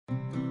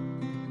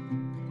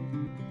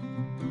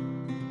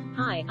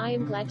Hi, I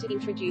am glad to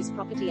introduce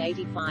Property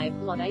 85,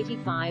 Lot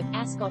 85,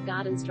 Ascot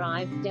Gardens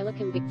Drive,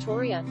 Delacombe,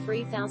 Victoria,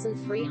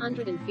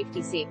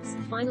 3356.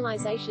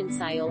 Finalisation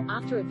sale.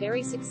 After a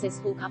very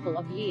successful couple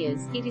of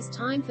years, it is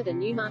time for the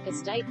Newmark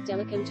Estate,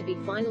 Delacombe to be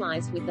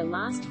finalised with the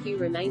last few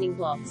remaining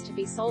blocks to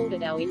be sold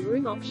at our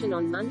in-room auction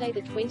on Monday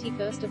the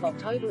 21st of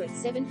October at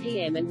 7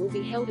 p.m. and will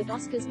be held at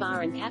Oscar's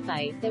Bar and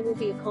Cafe. There will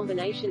be a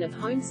combination of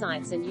home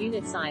sites and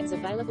unit sites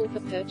available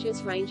for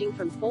purchase ranging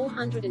from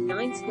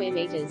 409 square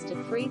metres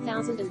to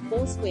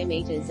 3,004 square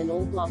metres, and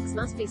all blocks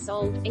must be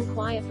sold.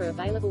 Enquire for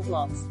available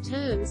blocks.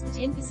 Terms: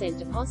 10%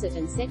 deposit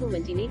and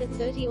settlement in either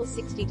 30 or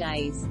 60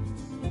 days.